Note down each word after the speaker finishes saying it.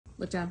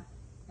Look down.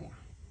 Yeah.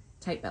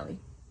 Tight belly.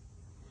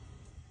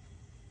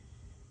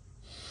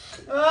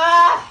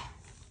 Ah!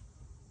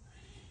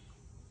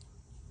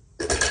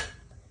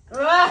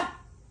 Ah!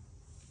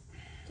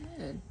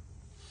 Good.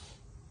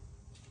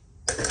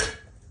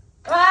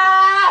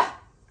 Ah!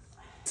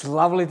 It's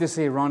lovely to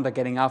see Rhonda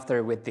getting after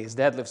it with these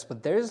deadlifts,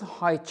 but there is a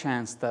high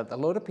chance that a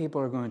lot of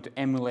people are going to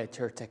emulate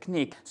her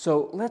technique.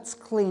 So let's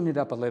clean it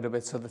up a little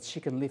bit so that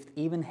she can lift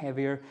even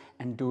heavier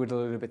and do it a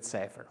little bit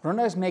safer.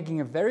 Rhonda is making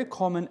a very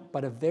common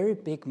but a very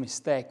big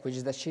mistake, which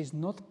is that she's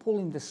not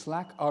pulling the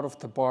slack out of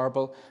the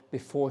barbell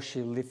before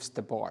she lifts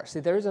the bar. See,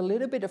 there is a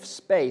little bit of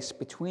space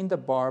between the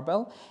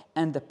barbell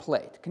and the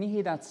plate. Can you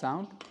hear that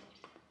sound?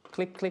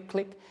 Click, click,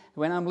 click.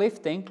 When I'm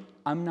lifting,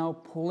 I'm now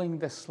pulling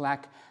the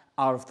slack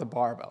out of the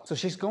barbell. So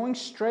she's going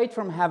straight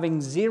from having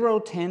zero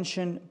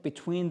tension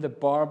between the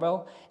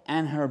barbell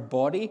and her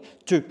body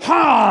to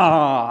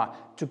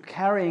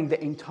carrying the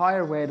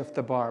entire weight of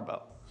the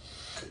barbell.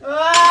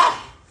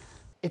 Ah!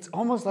 It's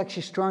almost like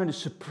she's trying to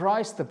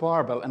surprise the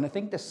barbell, and I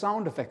think the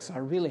sound effects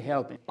are really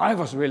helping. I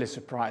was really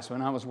surprised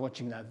when I was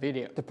watching that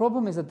video. The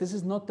problem is that this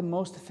is not the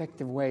most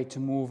effective way to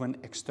move an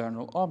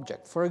external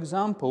object. For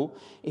example,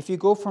 if you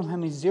go from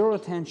having zero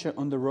tension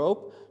on the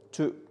rope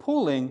to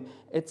pulling,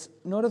 it's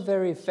not a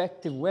very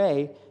effective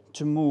way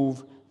to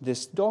move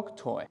this dog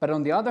toy. But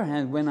on the other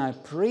hand, when I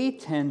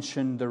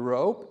pre-tension the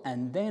rope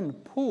and then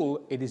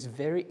pull, it is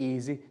very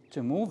easy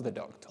to move the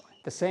dog toy.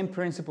 The same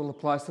principle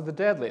applies to the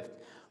deadlift.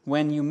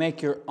 When you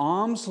make your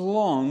arms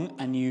long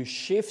and you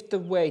shift the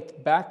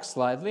weight back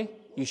slightly,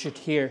 you should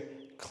hear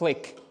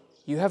click.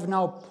 You have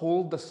now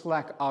pulled the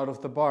slack out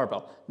of the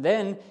barbell.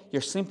 Then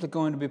you're simply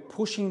going to be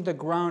pushing the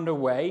ground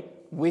away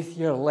with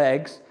your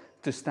legs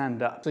to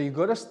stand up. So you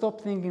got to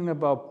stop thinking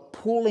about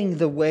pulling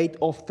the weight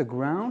off the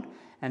ground,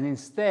 and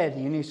instead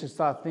you need to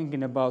start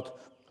thinking about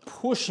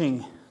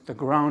pushing the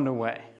ground away.